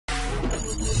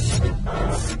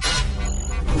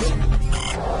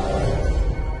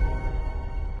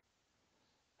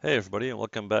Hey everybody, and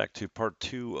welcome back to part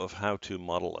two of how to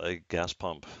model a gas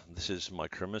pump. This is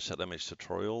Mike Kermis at MH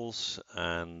Tutorials,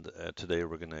 and today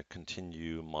we're going to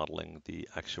continue modeling the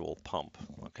actual pump.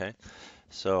 Okay,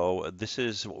 so this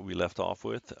is what we left off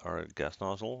with, our gas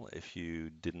nozzle. If you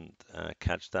didn't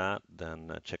catch that,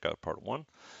 then check out part one.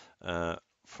 Uh,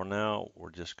 for now,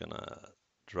 we're just going to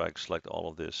drag select all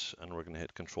of this, and we're going to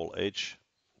hit Control H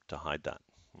to hide that.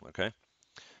 Okay,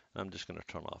 I'm just going to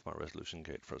turn off my resolution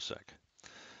gate for a sec.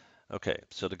 Okay,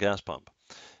 so the gas pump.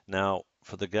 Now,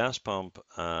 for the gas pump,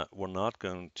 we're not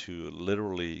going to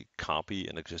literally copy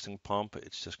an existing pump.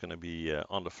 It's just going to be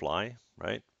on the fly,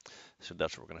 right? So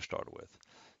that's what we're going to start with.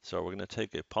 So we're going to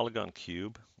take a polygon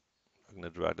cube. We're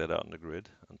going to drag that out in the grid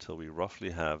until we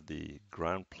roughly have the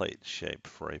ground plate shape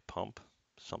for a pump,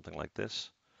 something like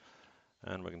this.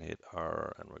 And we're going to hit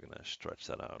R and we're going to stretch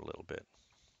that out a little bit.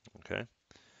 Okay,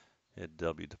 hit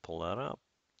W to pull that up.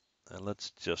 And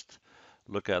let's just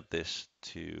look at this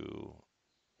to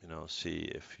see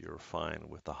if you're fine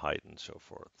with the height and so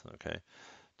forth. Okay,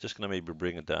 just gonna maybe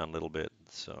bring it down a little bit.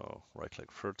 So right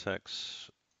click vertex,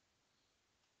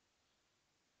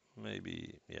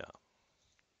 maybe, yeah,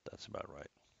 that's about right.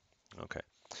 Okay,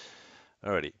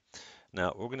 alrighty. Now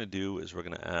what we're gonna do is we're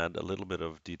gonna add a little bit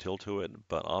of detail to it,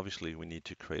 but obviously we need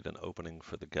to create an opening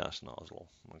for the gas nozzle.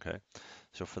 Okay,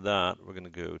 so for that we're gonna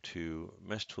go to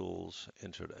Mesh Tools,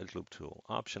 Insert Edge Loop Tool,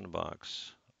 Option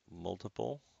Box,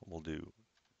 Multiple. We'll do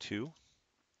 2.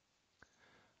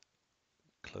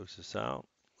 Close this out,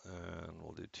 and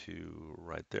we'll do 2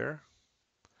 right there.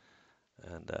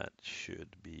 And that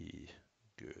should be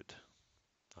good,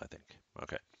 I think.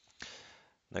 Okay,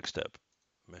 next step,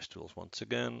 mesh tools once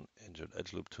again, insert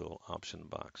edge loop tool, option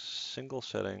box, single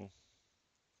setting,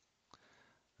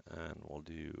 and we'll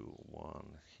do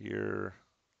one here,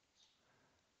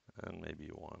 and maybe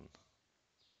one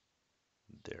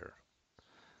there.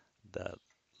 That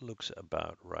looks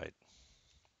about right.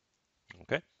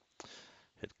 Okay,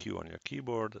 hit Q on your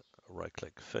keyboard, right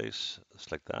click face,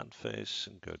 select that face,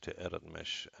 and go to edit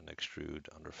mesh and extrude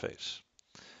under face.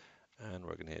 And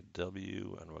we're gonna hit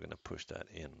W and we're gonna push that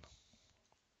in.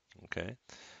 Okay,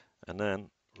 and then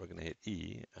we're going to hit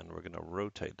E and we're going to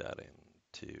rotate that in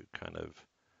to kind of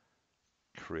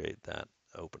create that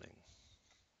opening.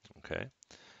 Okay,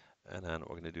 and then what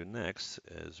we're going to do next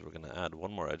is we're going to add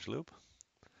one more edge loop.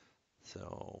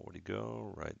 So where do you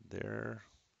go? Right there.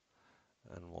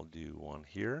 And we'll do one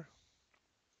here.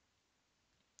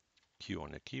 Q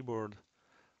on your keyboard,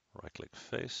 right click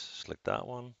face, select that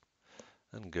one,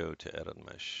 and go to edit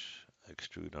mesh,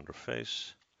 extrude under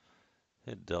face,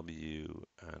 hit W,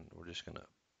 and we're just going to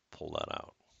pull that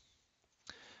out.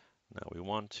 Now we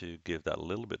want to give that a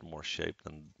little bit more shape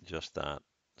than just that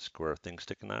square thing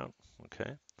sticking out.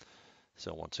 Okay,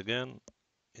 so once again,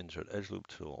 insert edge loop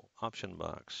tool, option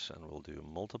box, and we'll do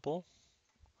multiple.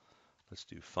 Let's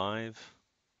do 5.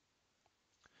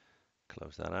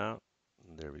 Close that out.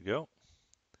 There we go.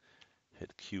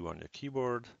 Hit Q on your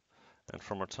keyboard, and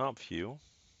from our top view,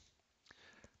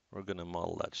 we're going to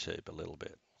model that shape a little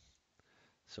bit.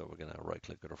 So we're going to right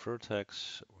click on our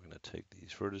vertex. We're going to take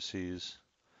these vertices,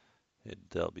 hit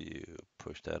W,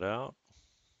 push that out,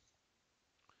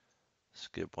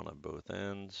 skip one at both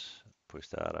ends, push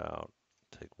that out,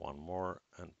 take one more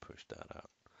and push that out,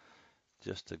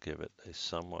 just to give it a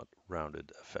somewhat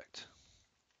rounded effect.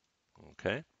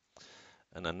 Okay,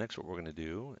 and then next what we're going to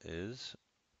do is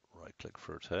right click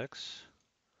vertex,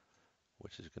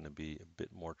 which is going to be a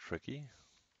bit more tricky.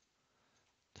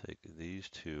 Take these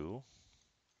two,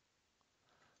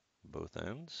 both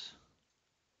ends,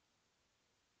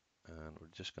 and we're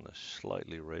just going to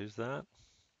slightly raise that.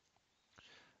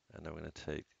 And then we're going to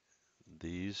take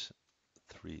these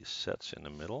 3 sets in the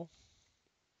middle.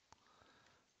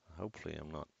 Hopefully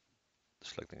I'm not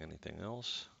selecting anything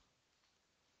else.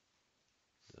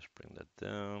 Just bring that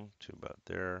down to about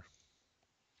there.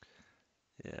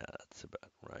 Yeah, that's about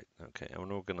right. Okay, and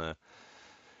we're gonna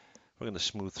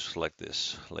smooth select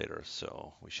this later,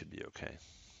 so we should be okay.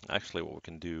 Actually, what we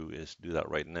can do is do that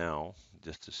right now,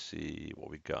 just to see what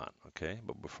we got. Okay,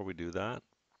 but before we do that,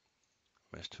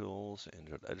 mesh tools,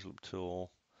 insert edge loop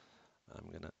tool.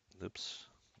 I'm gonna, oops,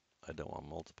 I don't want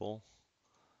multiple.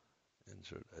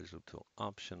 Insert edge loop tool,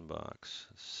 option box,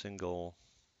 single.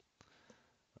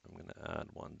 I'm gonna add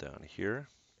one down here,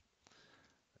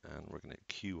 and we're gonna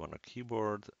Q on our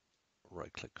keyboard,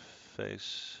 right click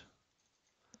face.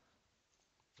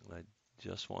 And I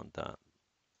just want that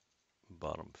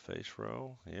bottom face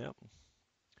row. Yep.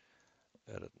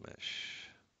 Edit mesh,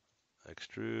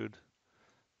 extrude.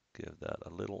 Give that a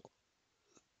little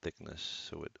thickness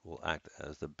so it will act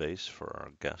as the base for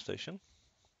our gas station.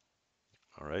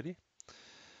 Alrighty.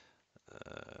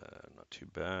 too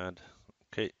bad.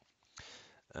 Okay,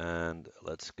 and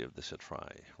let's give this a try.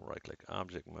 Right click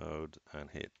object mode and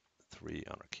hit 3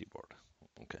 on our keyboard.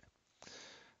 Okay,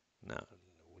 now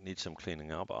we need some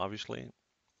cleaning up, obviously.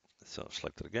 So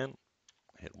select it again,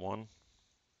 hit 1,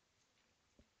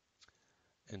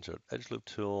 insert edge loop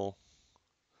tool.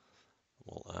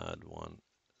 We'll add one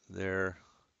there,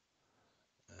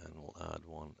 and we'll add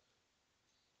one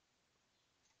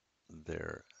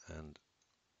there and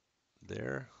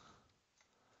there.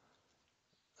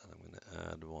 And I'm going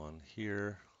to add one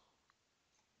here,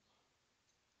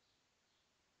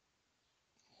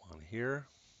 one here.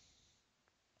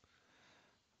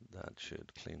 That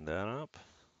should clean that up.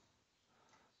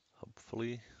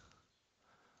 Hopefully.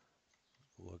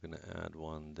 We're going to add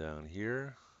one down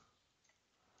here.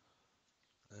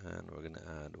 And we're going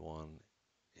to add one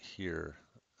here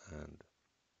and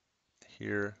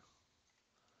here.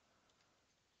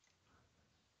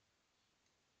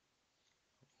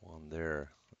 One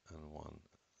there and one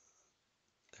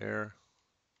there.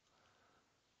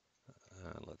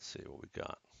 And let's see what we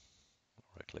got.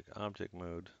 Right click object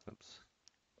mode. Oops.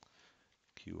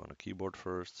 Q on a keyboard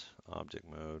first. Object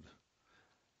mode.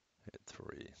 Hit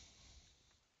 3.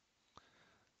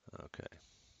 Okay.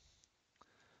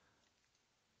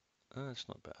 That's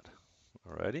not bad.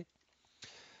 Alrighty.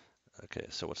 Okay,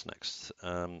 so what's next?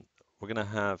 We're going to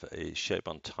have a shape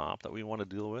on top that we want to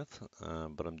deal with,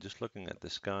 but I'm just looking at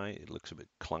this guy. It looks a bit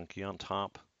clunky on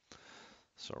top.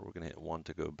 So we're going to hit 1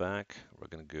 to go back. We're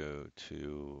going to go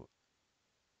to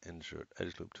insert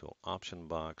edge loop tool option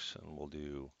box, and we'll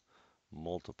do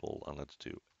multiple, and let's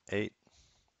do 8.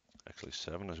 Actually,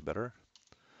 7 is better.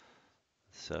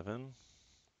 7,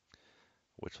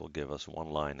 which will give us one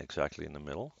line exactly in the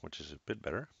middle, which is a bit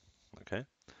better. Okay.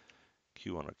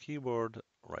 Q on our keyboard,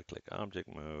 right click object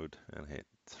mode, and hit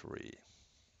 3.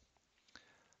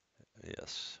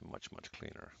 Yes, much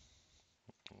cleaner.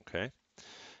 Okay.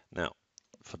 Now,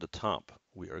 for the top,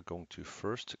 we are going to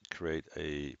first create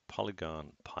a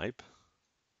polygon pipe.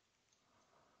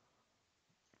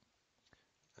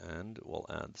 And we'll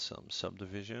add some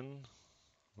subdivision.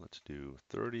 Let's do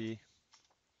 30.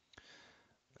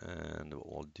 And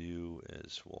what we'll do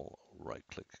is we'll right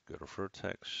click, go to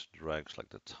vertex, drag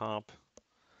select the top,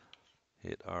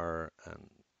 hit R and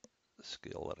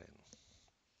scale that in.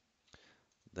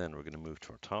 Then we're going to move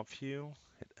to our top view,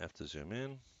 hit F to zoom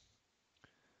in,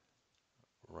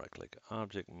 right click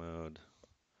object mode,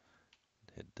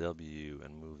 hit W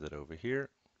and move that over here,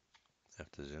 F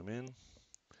to zoom in,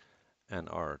 and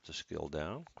R to scale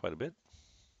down quite a bit.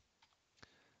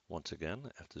 Once again,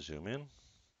 F to zoom in.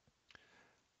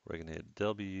 We're going to hit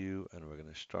W and we're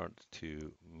going to start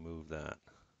to move that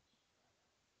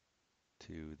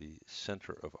to the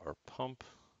center of our pump.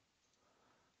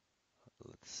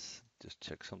 Let's just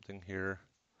check something here.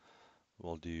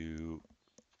 We'll do,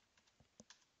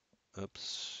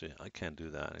 oops, yeah, I can't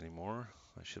do that anymore.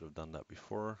 I should have done that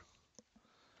before.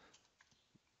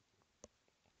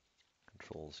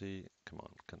 Control Z, come on,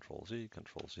 Control Z,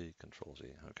 Control Z, Control Z.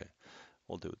 Okay,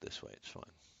 we'll do it this way, it's fine.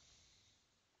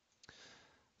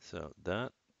 So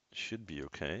that should be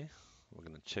okay. We're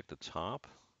going to check the top.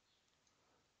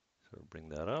 So bring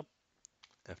that up,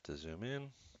 F to zoom in,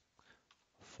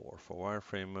 4 for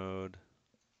wireframe mode.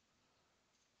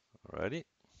 Alrighty.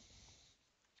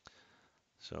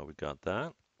 So we got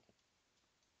that.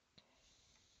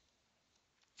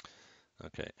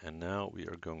 Okay, and now we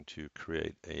are going to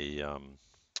create a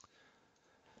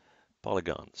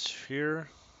polygon sphere,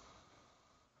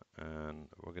 and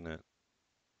we're going to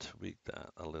tweak that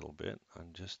a little bit.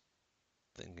 I'm just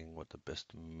thinking what the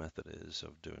best method is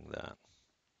of doing that.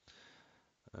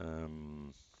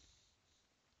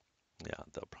 Yeah,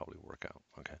 that'll probably work out.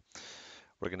 Okay,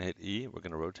 we're going to hit E. We're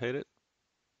going to rotate it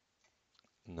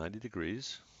 90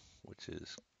 degrees, which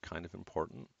is kind of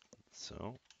important.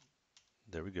 So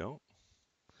there we go.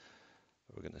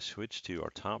 We're going to switch to our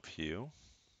top view,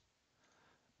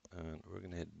 and we're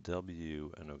going to hit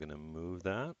W, and we're going to move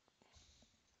that.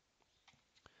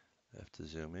 F to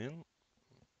zoom in,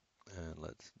 and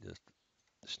let's just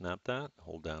snap that.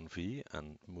 Hold down V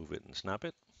and move it and snap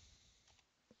it.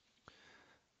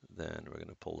 Then we're going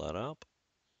to pull that up.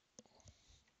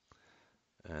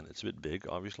 And it's a bit big,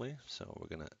 obviously, so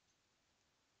we're going to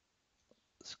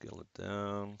scale it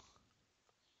down,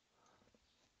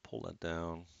 pull that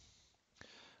down,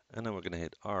 and then we're going to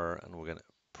hit R and we're going to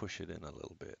push it in a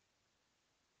little bit.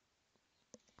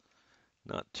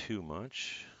 Not too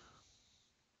much.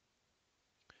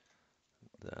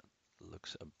 That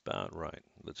looks about right.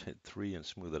 Let's hit 3 and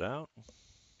smooth it out.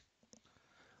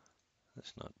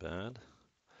 That's not bad.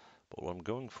 But what I'm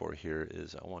going for here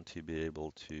is I want to be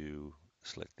able to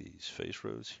select these face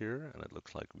rows here, and it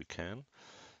looks like we can.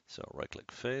 So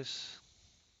right-click face,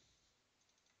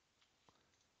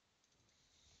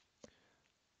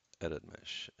 edit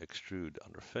mesh, extrude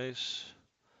under face.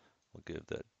 We'll give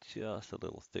that just a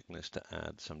little thickness to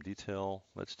add some detail.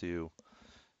 Let's do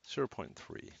 0.3,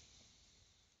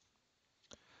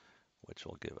 which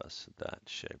will give us that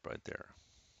shape right there.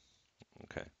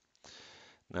 Okay.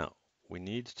 Now we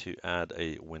need to add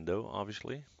a window,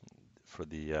 obviously, for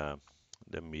the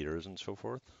meters and so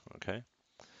forth. Okay.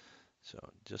 So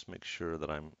just make sure that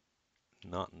I'm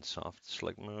not in soft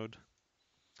select mode,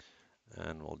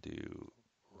 and we'll do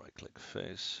right-click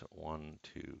face 1,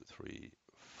 2, 3,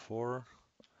 4,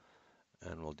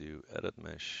 and we'll do edit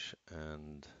mesh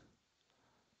and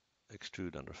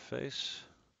extrude under face.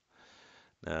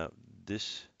 Now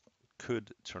this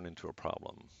could turn into a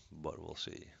problem, but we'll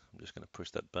see. I'm just going to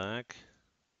push that back.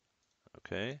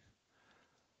 Okay.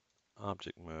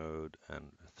 Object mode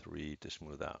and 3 to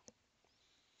smooth out.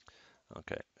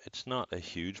 Okay, it's not a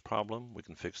huge problem. We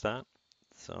can fix that.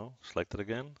 So select it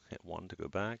again, hit 1 to go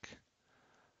back.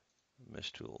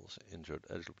 Mesh tools, insert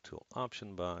edge loop tool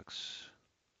option box,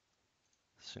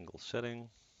 single setting.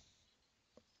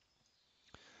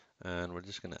 And we're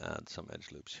just going to add some edge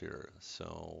loops here.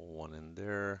 So one in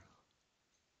there,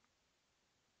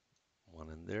 one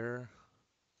in there,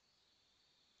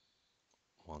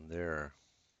 one there,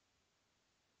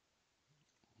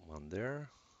 one there,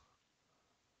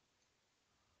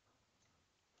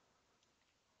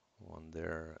 one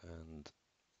there, and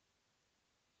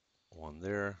one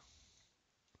there,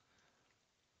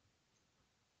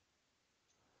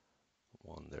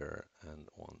 one there, and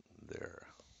one there.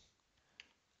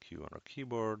 Q on our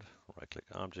keyboard, right-click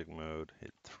object mode,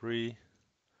 hit 3.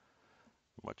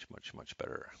 Much, much, much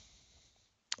better.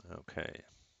 Okay.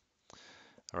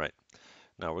 All right.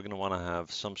 Now we're going to want to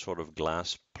have some sort of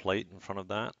glass plate in front of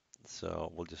that.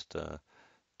 So we'll just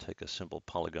take a simple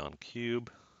polygon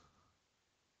cube,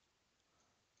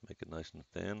 make it nice and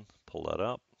thin, pull that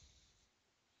up,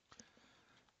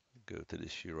 go to this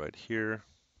issue right here,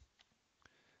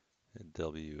 hit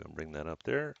W and bring that up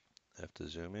there, F to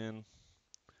zoom in,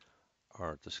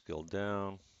 R to scale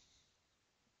down,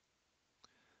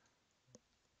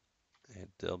 hit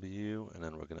W, and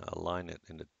then we're going to align it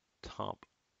in the top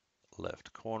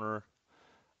left corner,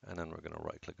 and then we're going to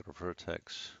right click at a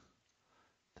vertex,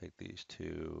 take these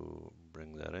two,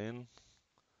 bring that in,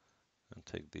 and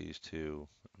take these two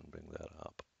and bring that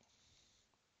up.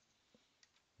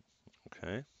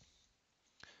 Okay.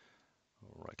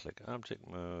 Right click object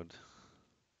mode.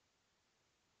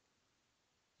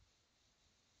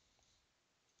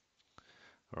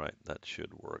 All right, that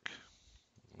should work.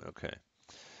 Okay.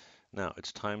 Now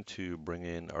it's time to bring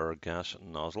in our gas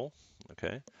nozzle.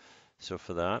 Okay. So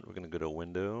for that, we're going to go to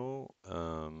window.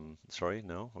 Sorry,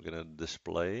 no, we're going to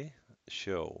display,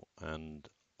 show, and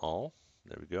all.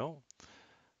 There we go.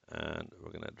 And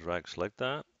we're going to drag select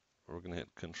that. We're going to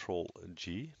hit Control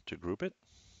G to group it.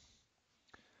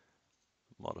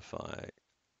 Modify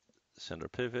center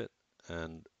pivot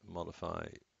and modify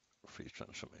freeze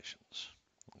transformations.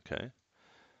 Okay.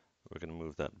 We're going to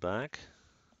move that back.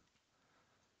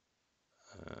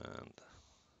 And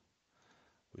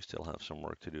we still have some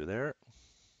work to do there.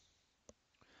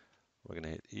 We're going to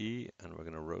hit E and we're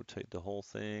going to rotate the whole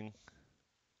thing.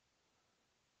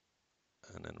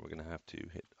 And then we're going to have to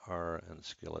hit R and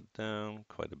scale it down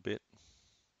quite a bit.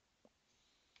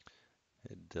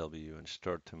 Hit W and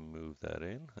start to move that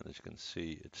in. And as you can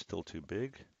see, it's still too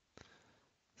big.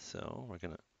 So we're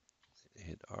going to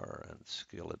hit R and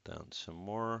scale it down some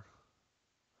more.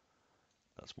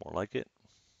 That's more like it.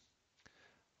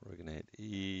 We're going to hit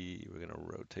E. We're going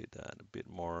to rotate that a bit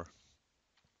more.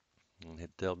 And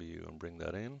hit W and bring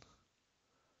that in.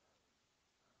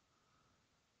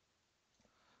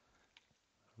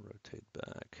 Rotate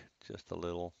back just a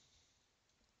little.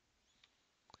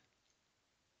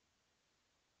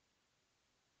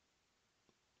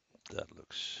 That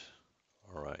looks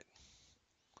all right.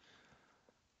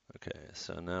 Okay,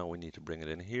 so now we need to bring it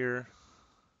in here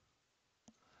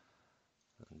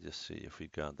and just see if we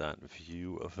got that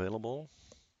view available.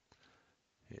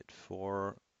 Hit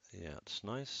 4. Yeah, it's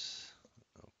nice.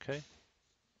 Okay.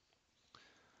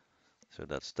 So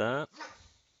that's that.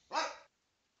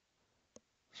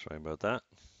 Sorry about that.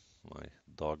 My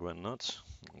dog went nuts.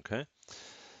 Okay.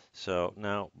 So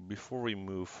now, before we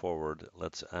move forward,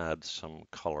 let's add some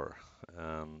color.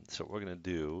 So what we're going to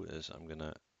do is I'm going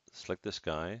to select this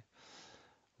guy,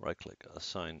 right-click,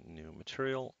 assign new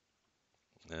material,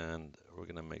 and we're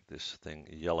going to make this thing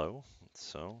yellow.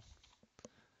 So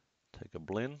take a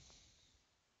blend,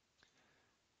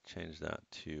 change that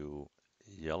to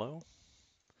yellow.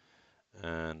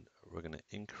 and we're going to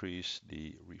increase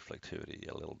the reflectivity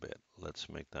a little bit. Let's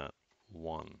make that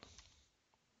 1.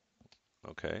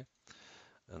 Okay,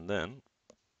 and then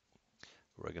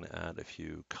we're going to add a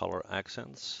few color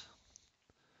accents.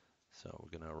 So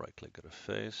we're going to right click at a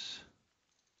face,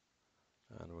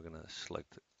 and we're going to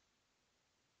select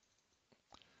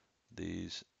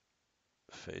these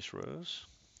face rows.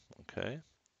 Okay,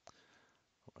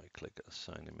 right click,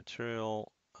 assign new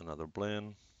material, another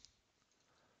blend,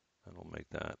 and we'll make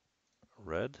that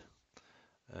red.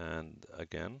 And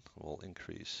again, we'll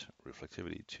increase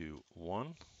reflectivity to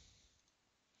 1.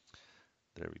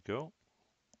 There we go.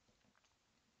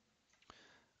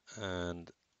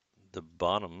 And the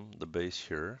bottom, the base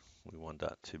here, we want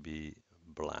that to be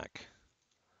black.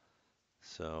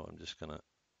 So I'm just gonna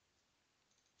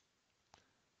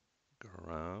go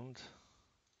around.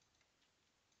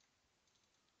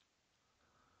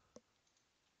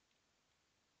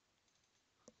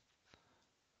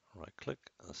 Right click,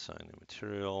 assign new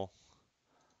material,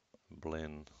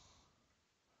 blend,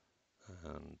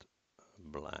 and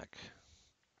black.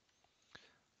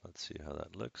 Let's see how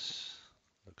that looks.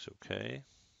 Looks okay.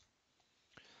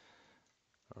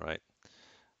 All right.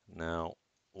 Now,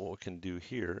 what we can do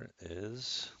here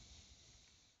is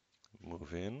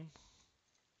move in.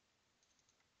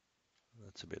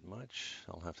 That's a bit much.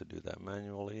 I'll have to do that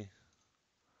manually.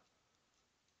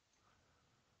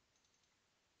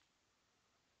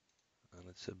 And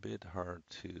it's a bit hard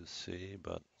to see,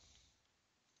 but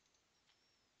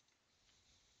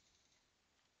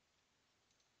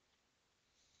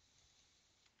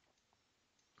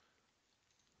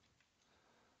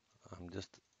I'm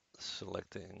just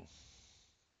selecting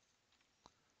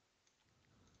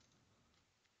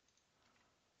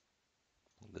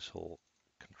this whole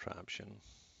contraption,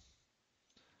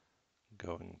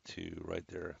 going to right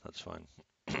there. That's fine.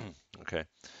 Okay,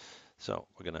 so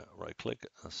we're gonna right click,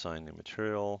 assign new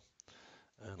material,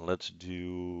 and let's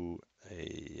do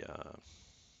a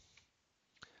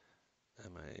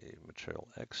material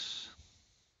X,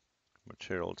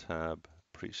 material tab,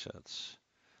 presets.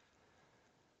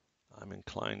 I'm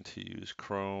inclined to use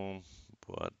Chrome,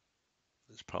 but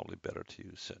it's probably better to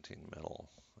use sateen metal,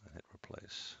 and hit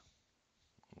replace.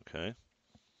 Okay,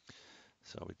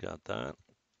 so we got that.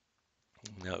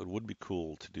 Now it would be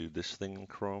cool to do this thing in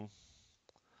Chrome,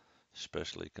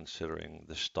 especially considering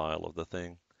the style of the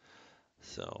thing.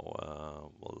 So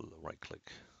we'll right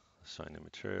click, assign new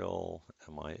material,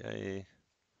 MIA,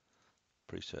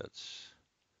 presets,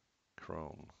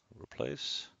 Chrome,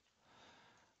 replace.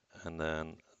 And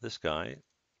then this guy,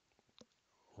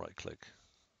 right click,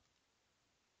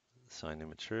 assign new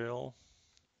material.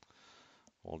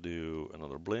 We'll do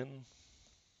another blend.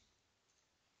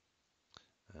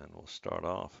 And we'll start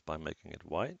off by making it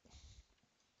white.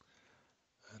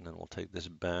 And then we'll take this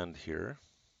band here,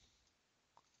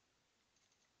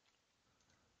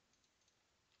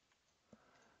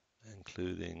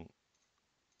 including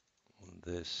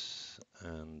this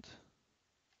and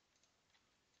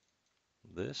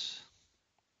this.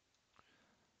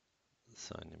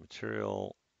 Assign new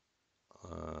material,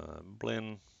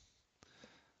 blend.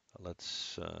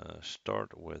 Let's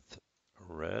start with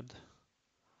red.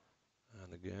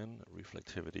 And again,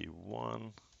 reflectivity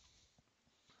 1.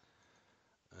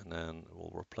 And then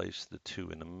we'll replace the 2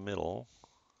 in the middle.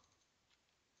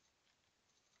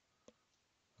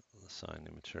 Assign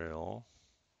new material,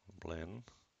 blend.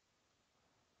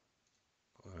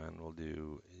 And we'll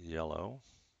do yellow.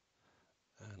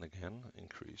 And again,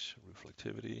 increase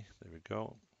reflectivity. There we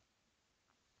go.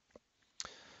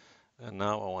 And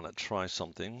now I want to try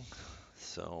something.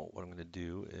 So what I'm going to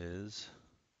do is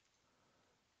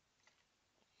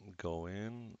go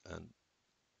in and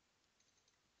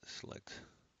select,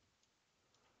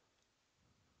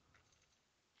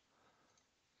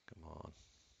 come on,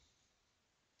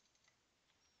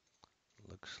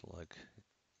 looks like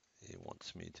it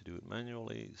wants me to do it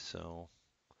manually, so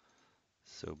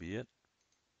be it.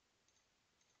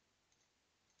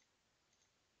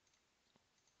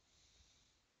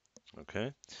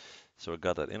 Okay, so I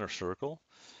got that inner circle.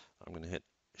 I'm going to hit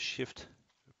Shift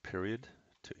period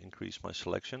to increase my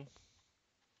selection.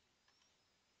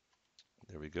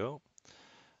 There we go.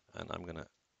 And I'm going to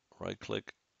right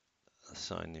click,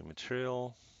 assign new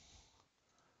material,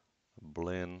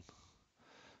 blend.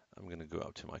 I'm going to go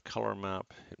out to my color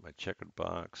map, hit my checkered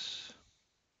box,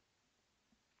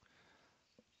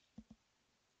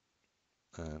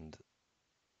 and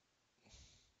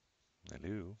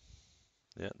hello.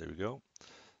 Yeah, there we go.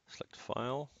 Select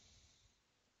file.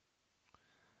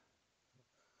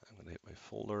 I'm going to hit my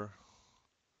folder.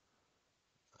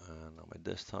 And on my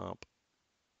desktop,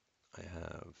 I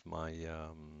have my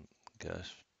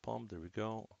gas pump. There we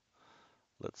go.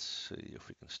 Let's see if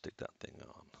we can stick that thing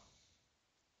on.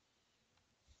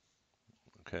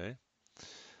 Okay.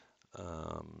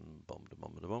 Bum, da,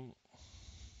 bum, da, bum.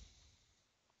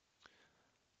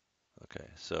 Okay,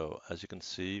 so as you can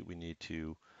see, we need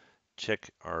to check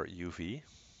our UV.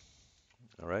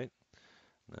 All right.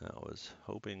 Now I was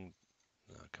hoping,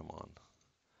 come on,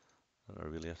 I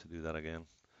don't really have to do that again.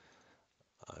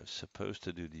 I was supposed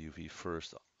to do the UV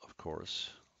first, of course,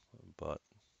 but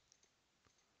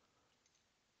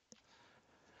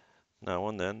now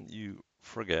and then you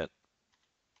forget.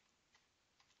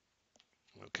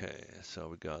 Okay, so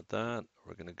we got that.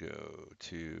 We're gonna go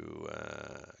to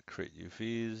create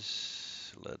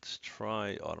UVs. Let's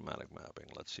try automatic mapping.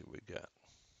 Let's see what we get.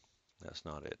 That's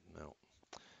not it, no.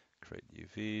 Create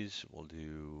UVs, we'll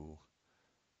do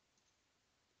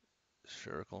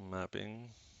spherical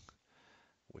mapping,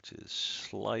 which is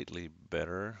slightly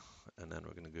better. And then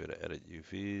we're gonna go to edit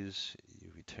UVs,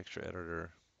 UV texture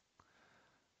editor,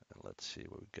 and let's see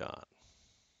what we got.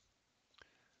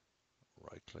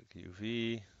 Right click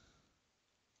UV.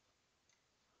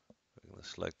 We're going to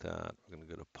select that. We're going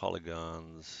to go to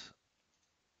polygons,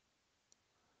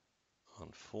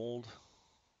 unfold,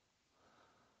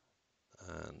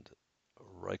 and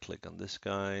right click on this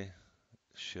guy,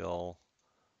 shell,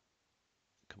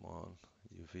 come on,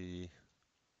 UV,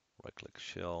 right click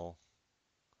shell.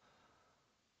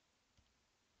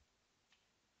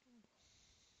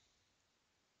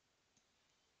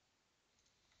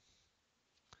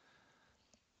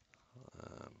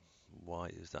 Why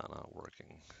is that not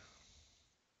working?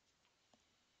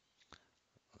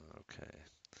 Okay.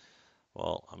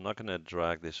 Well, I'm not going to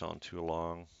drag this on too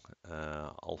long.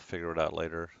 I'll figure it out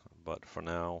later. But for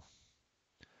now,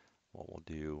 what we'll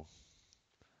do,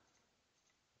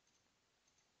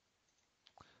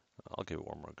 I'll give it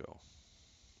one more go.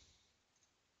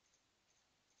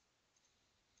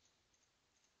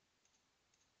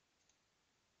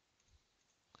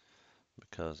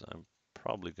 Because I'm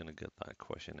probably going to get that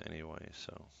question anyway,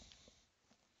 so.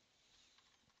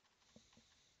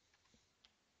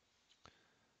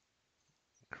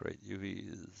 Create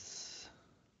UVs,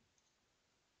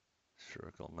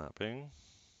 spherical mapping.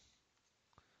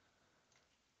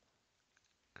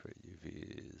 Create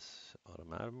UVs,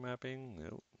 automatic mapping.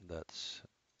 Nope, that's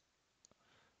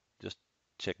just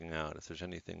checking out if there's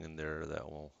anything in there that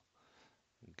will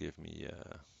give me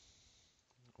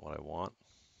what I want.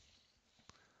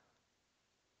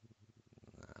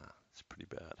 Nah, it's pretty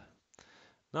bad.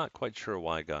 Not quite sure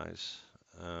why, guys.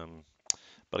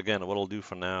 But again, what I'll do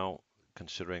for now,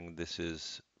 considering this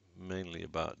is mainly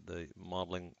about the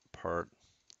modeling part,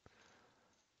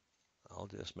 I'll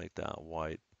just make that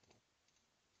white.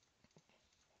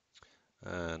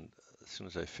 And as soon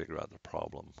as I figure out the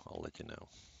problem, I'll let you know.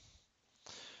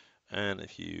 And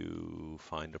if you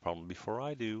find a problem before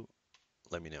I do,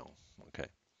 let me know. Okay.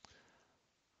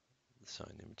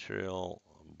 Assign new material,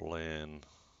 blend,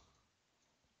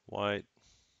 white,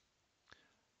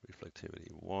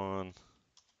 reflectivity 1.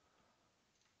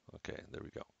 Okay, there we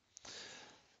go.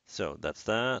 So that's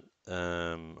that.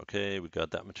 Okay, we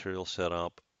got that material set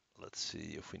up. Let's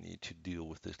see if we need to deal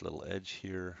with this little edge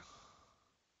here.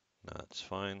 That's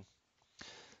fine.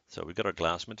 So we got our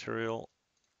glass material,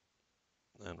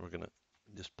 and we're gonna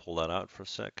just pull that out for a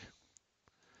sec.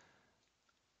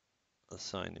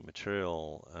 Assign new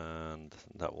material, and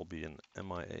that will be an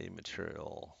MIA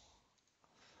material.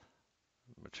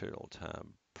 Material tab,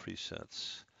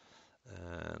 presets,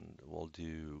 and we'll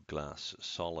do glass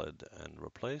solid and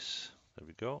replace. There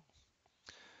we go.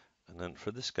 And then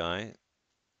for this guy,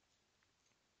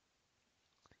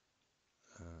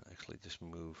 actually just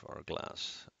move our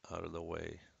glass out of the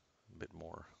way a bit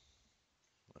more.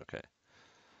 Okay.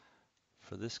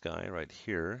 For this guy right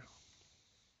here,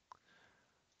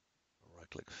 right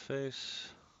click face.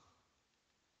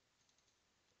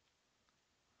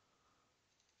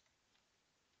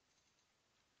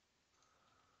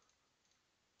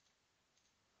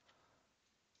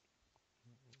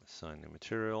 Assign new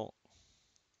material.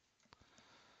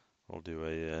 We'll do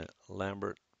a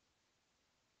Lambert.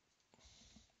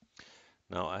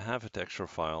 Now I have a texture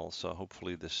file, so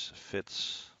hopefully this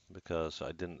fits because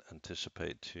I didn't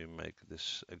anticipate to make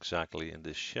this exactly in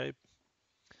this shape.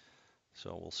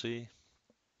 So we'll see.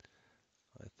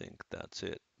 I think that's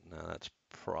it. Now that's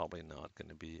probably not going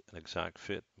to be an exact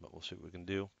fit, but we'll see what we can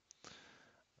do.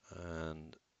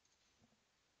 And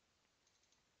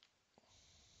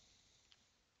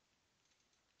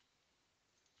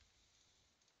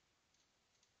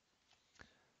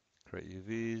create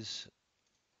UVs,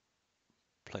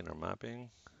 planar mapping,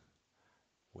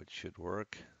 which should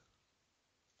work.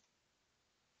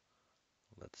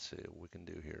 let's see what we can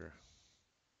do here.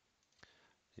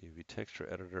 UV texture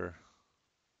editor.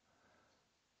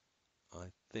 I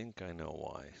think I know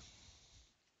why.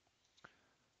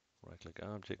 Right click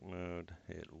object mode,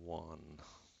 hit 1.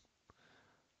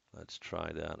 Let's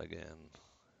try that again.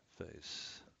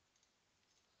 Face.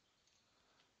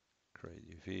 Create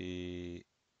UV.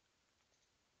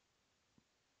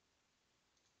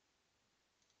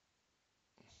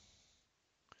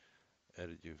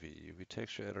 Edit UV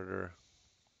texture editor.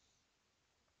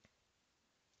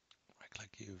 Right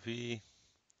click UV.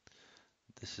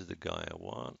 This is the guy I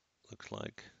want, looks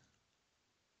like.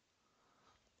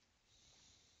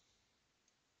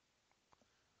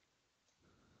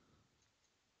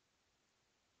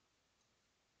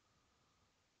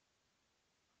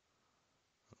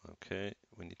 Okay,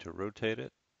 we need to rotate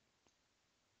it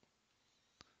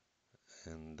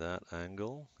in that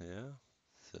angle, yeah.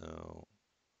 So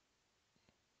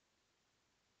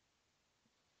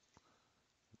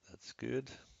that's good.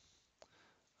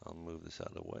 I'll move this out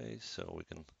of the way so we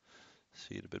can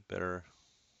see it a bit better.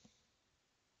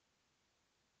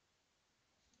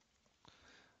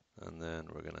 And then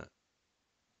we're gonna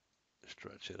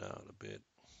stretch it out a bit.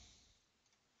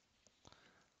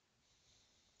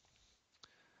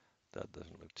 That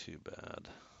doesn't look too bad.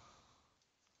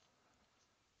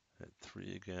 Hit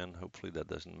 3 again. Hopefully that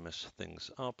doesn't mess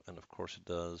things up, and of course it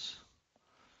does.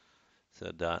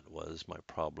 So that was my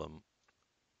problem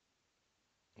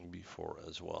before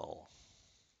as well.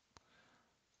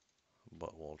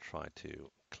 But we'll try to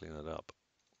clean it up.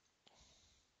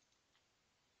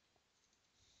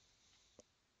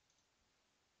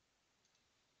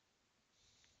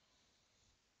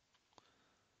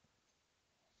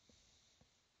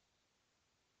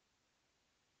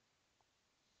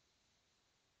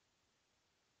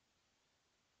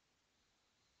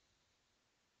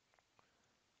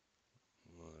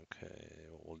 Okay,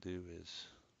 what we'll do is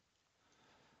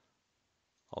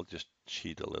I'll just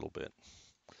cheat a little bit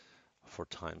for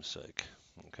time's sake,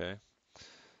 okay?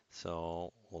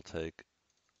 So we'll take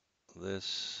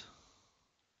this,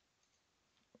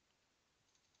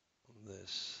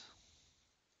 this,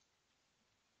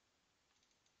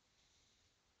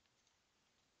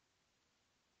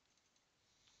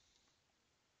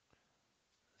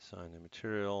 assign a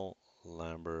material,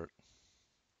 Lambert,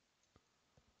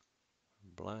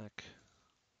 black.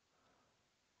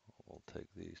 We'll take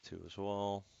these two as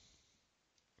well.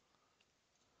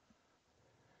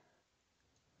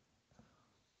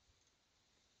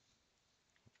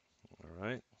 All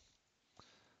right.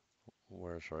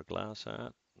 Where's our glass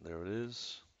at? There it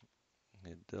is.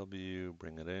 Hit W,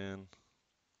 bring it in.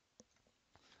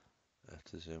 I have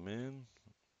to zoom in.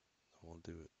 We'll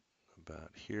do it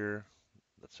about here.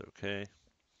 That's okay.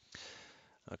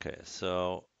 Okay,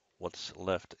 so what's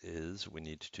left is we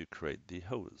need to create the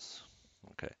hose.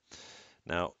 Okay,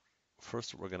 now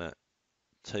first we're gonna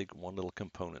take one little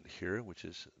component here, which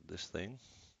is this thing.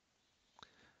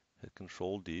 Hit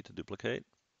Control D to duplicate.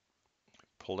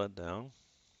 Pull that down.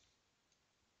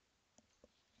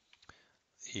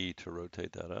 E to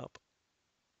rotate that up.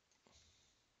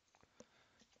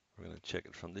 We're going to check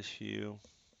it from this view.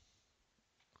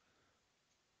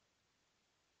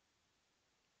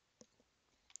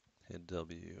 Hit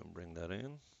W and bring that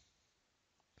in.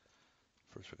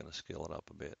 First, we're going to scale it up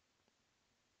a bit.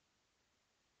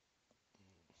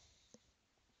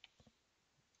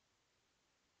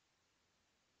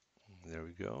 There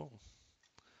we go.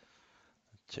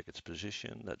 Check its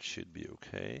position. That should be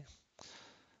okay.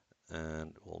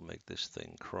 And we'll make this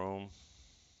thing chrome.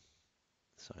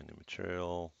 Assign new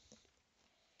material.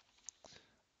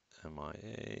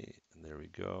 MIA. There we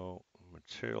go.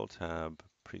 Material tab,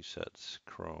 presets,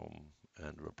 chrome,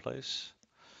 and replace.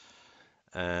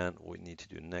 And what we need to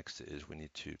do next is we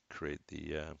need to create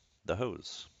the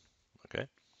hose. Okay.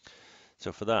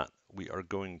 So for that, we are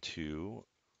going to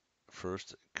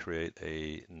first create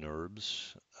a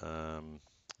NURBS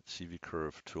CV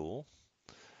curve tool.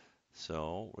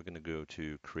 So we're going to go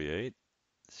to create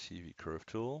CV curve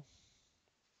tool.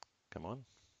 Come on.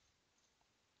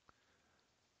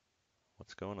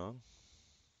 What's going on?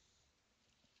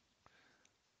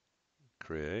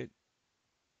 Create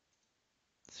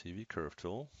CV curve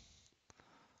tool.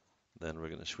 Then we're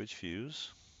going to switch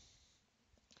views.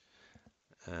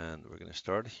 And we're going to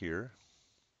start here.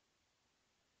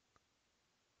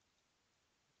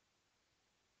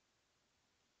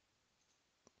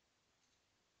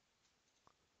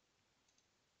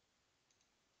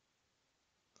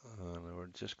 And we're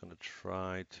just going to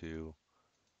try to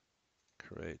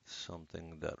create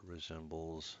something that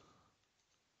resembles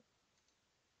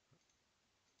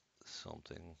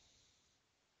something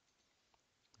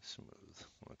smooth.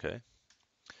 Okay,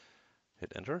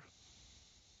 hit enter.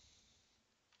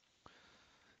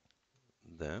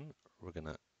 Then we're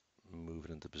gonna move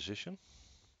it into position.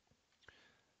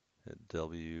 Hit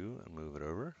W and move it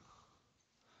over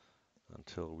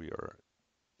until we are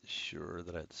sure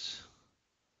that it's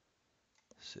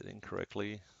sitting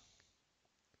correctly.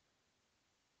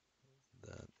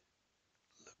 That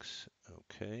looks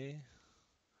okay.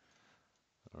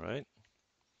 All right.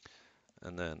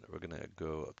 And then we're going to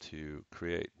go up to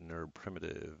create NURB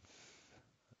primitive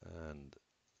and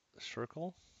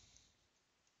circle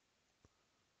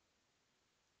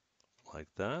like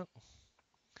that.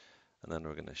 And then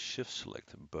we're going to shift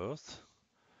select both.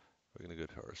 We're going to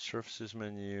go to our surfaces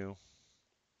menu.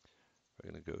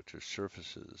 We're going to go to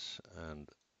surfaces and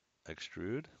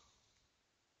extrude.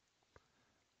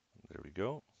 There we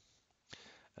go.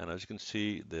 And as you can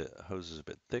see, the hose is a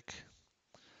bit thick.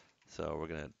 So we're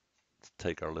going to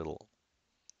take our little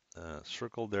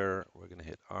circle there. We're going to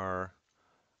hit R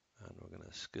and we're going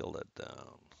to scale that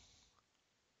down,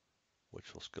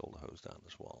 which will scale the hose down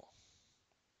as well.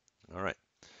 All right.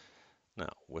 Now,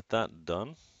 with that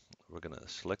done, we're going to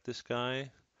select this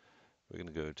guy. We're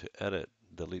going to go to Edit,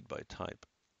 Delete by Type,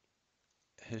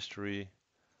 History,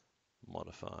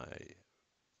 Modify,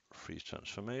 Freeze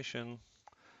Transformation.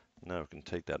 Now we can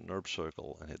take that NURB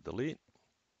circle and hit Delete.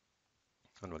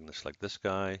 And we're going to select this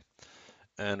guy.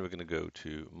 And we're going to go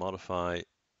to Modify,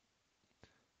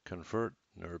 Convert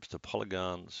NURBs to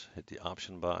Polygons, hit the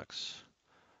option box.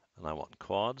 And I want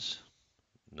quads,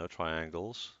 no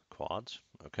triangles, quads,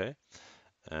 okay.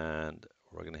 And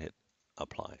we're going to hit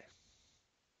Apply.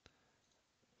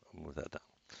 I'll move that down.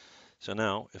 So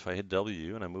now, if I hit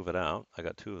W and I move it out, I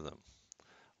got two of them.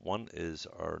 One is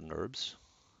our NURBs,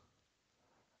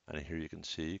 and here you can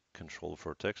see control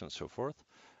vertex and so forth.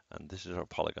 And this is our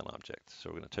polygon object. So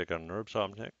we're going to take our NURBs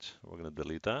object, we're going to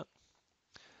delete that,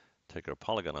 take our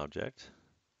polygon object,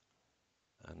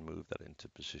 and move that into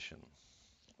position.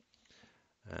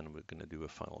 And we're going to do a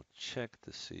final check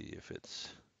to see if it's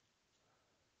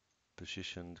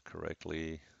positioned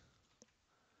correctly.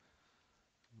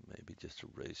 Maybe just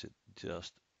raise it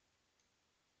just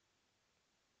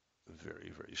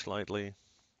very, very slightly.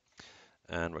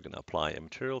 And we're going to apply a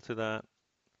material to that.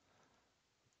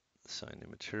 Assign new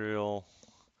material.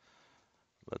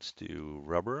 Let's do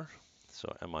rubber.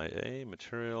 So MIA,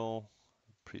 material,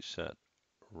 preset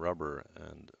rubber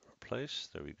and replace.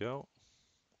 There we go.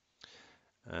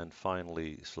 And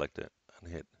finally select it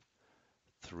and hit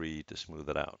 3 to smooth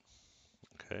it out.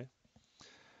 Okay.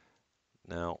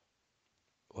 Now,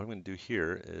 what I'm going to do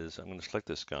here is I'm going to select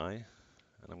this guy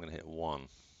and I'm going to hit 1.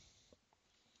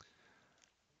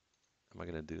 Am I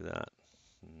going to do that?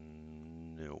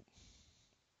 No,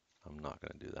 I'm not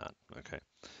going to do that. Okay.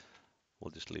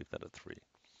 We'll just leave that at 3.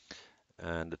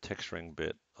 And the texturing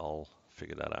bit, I'll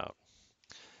figure that out.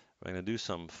 I'm going to do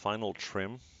some final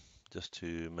trim just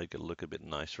to make it look a bit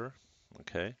nicer.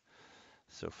 Okay.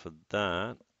 So for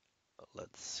that,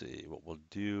 let's see, what we'll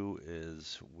do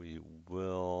is we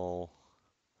will,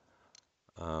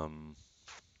 I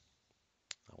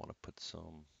want to put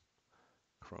some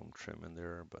chrome trim in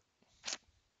there, but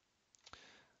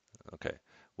okay.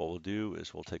 What we'll do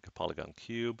is we'll take a polygon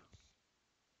cube,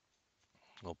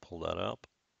 we'll pull that up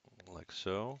like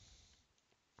so.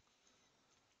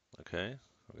 Okay,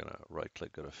 we're gonna right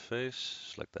click, go to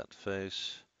face, select that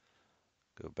face,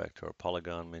 go back to our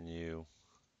polygon menu,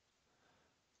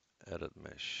 edit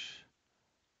mesh,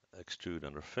 extrude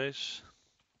under face,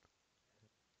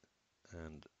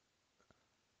 and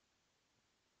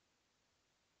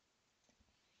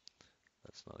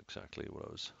that's not exactly what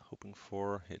I was hoping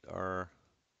for. Hit R.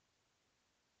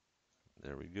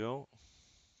 There we go.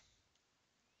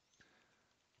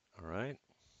 All right,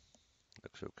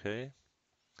 looks okay.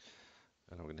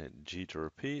 And I'm going to hit G to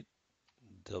repeat,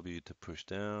 W to push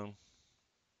down,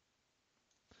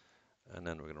 and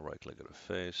then we're going to right click at a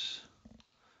face,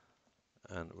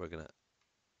 and we're going to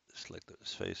select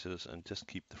those faces and just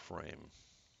keep the frame.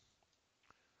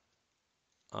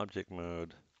 Object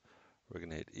mode, we're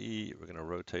going to hit E, we're going to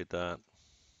rotate that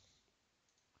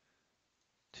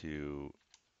to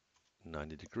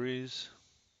 90 degrees.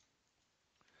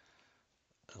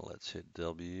 And let's hit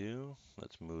W,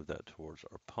 let's move that towards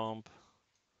our pump,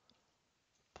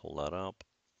 pull that up,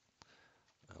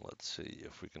 and let's see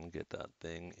if we can get that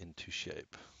thing into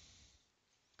shape.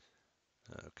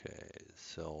 Okay,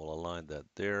 so we'll align that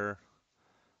there,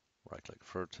 right click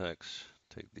vertex,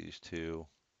 take these two,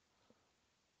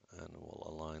 and we'll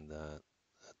align that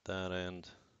at that end.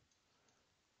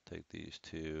 Take these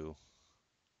two.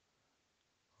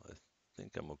 I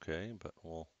think I'm okay, but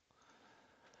we'll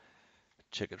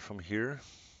check it from here.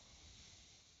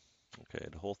 Okay,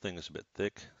 the whole thing is a bit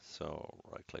thick, so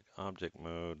right click object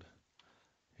mode,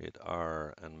 hit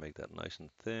R and make that nice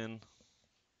and thin.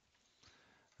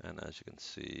 And as you can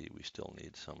see, we still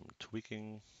need some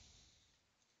tweaking.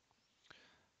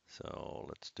 So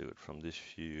let's do it from this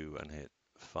view and hit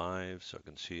 5 so I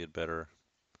can see it better.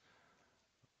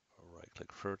 Right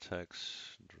click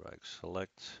vertex, drag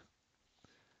select,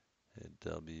 hit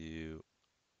W,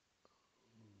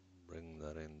 bring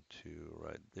that into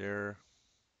right there.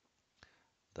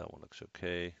 That one looks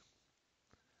okay.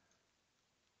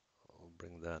 I'll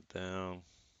bring that down.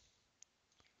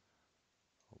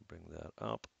 I'll bring that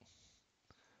up.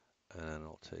 And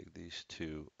I'll take these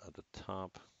two at the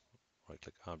top. Right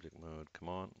click object mode, come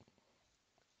on.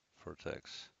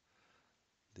 Vertex,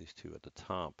 these two at the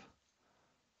top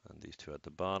and these two at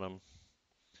the bottom.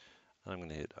 And I'm going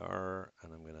to hit R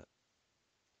and I'm going to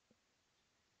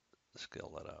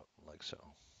scale that out like so.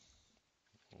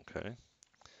 Okay.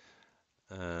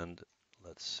 And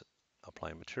let's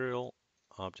apply material,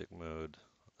 object mode,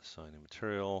 assign a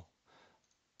material,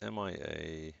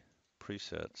 MIA,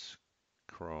 presets,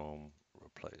 Chrome,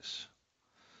 replace.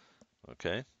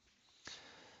 Okay.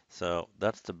 So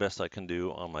that's the best I can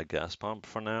do on my gas pump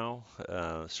for now.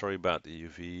 Sorry about the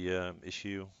UV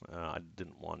issue. I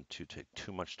didn't want to take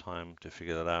too much time to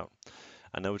figure that out.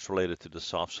 I know it's related to the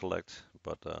soft select,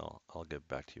 but I'll get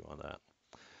back to you on that.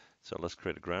 So let's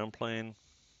create a ground plane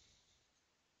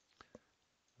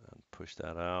and push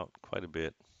that out quite a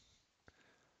bit.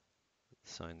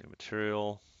 Assign new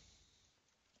material,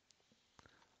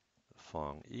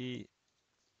 Phong E,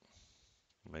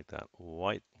 make that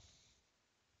white.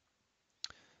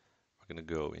 We're going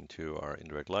to go into our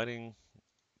indirect lighting,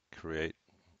 create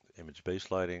image-based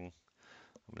lighting.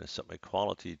 I'm going to set my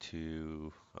quality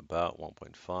to about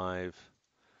 1.5. I'm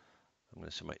going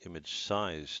to set my image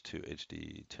size to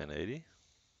HD 1080.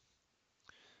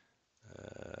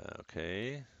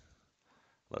 Okay,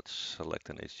 let's select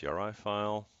an HDRI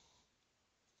file.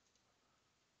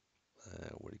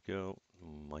 Where'd it go?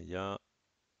 Maya,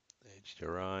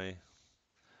 HDRI. I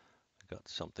got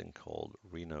something called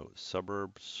Reno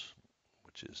Suburbs,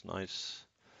 which is nice.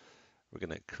 We're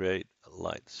going to create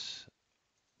lights,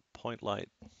 point light,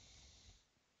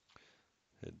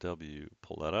 hit W,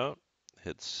 pull that out,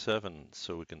 hit 7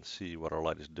 so we can see what our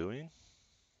light is doing.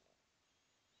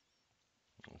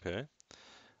 Okay,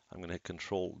 I'm going to hit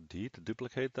Control D to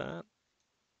duplicate that,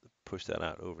 push that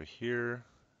out over here,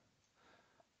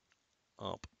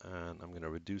 up, and I'm going to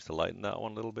reduce the light in that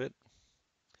one a little bit.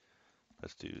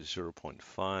 Let's do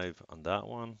 0.5 on that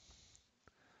one.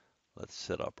 Let's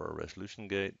set up our resolution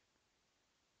gate.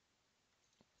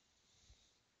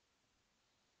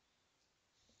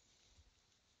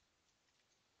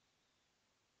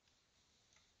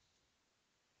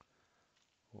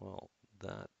 Well,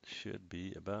 that should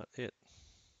be about it.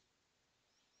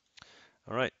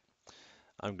 All right,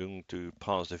 I'm going to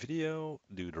pause the video,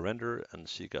 do the render, and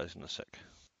see you guys in a sec.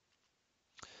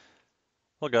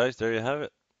 Well, guys, there you have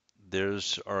it.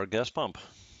 There's our gas pump.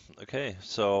 Okay,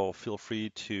 so feel free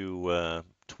to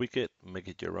tweak it, make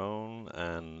it your own,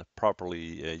 and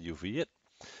properly UV it.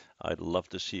 I'd love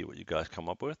to see what you guys come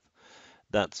up with.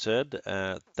 That said,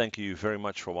 thank you very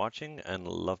much for watching, and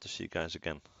love to see you guys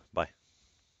again.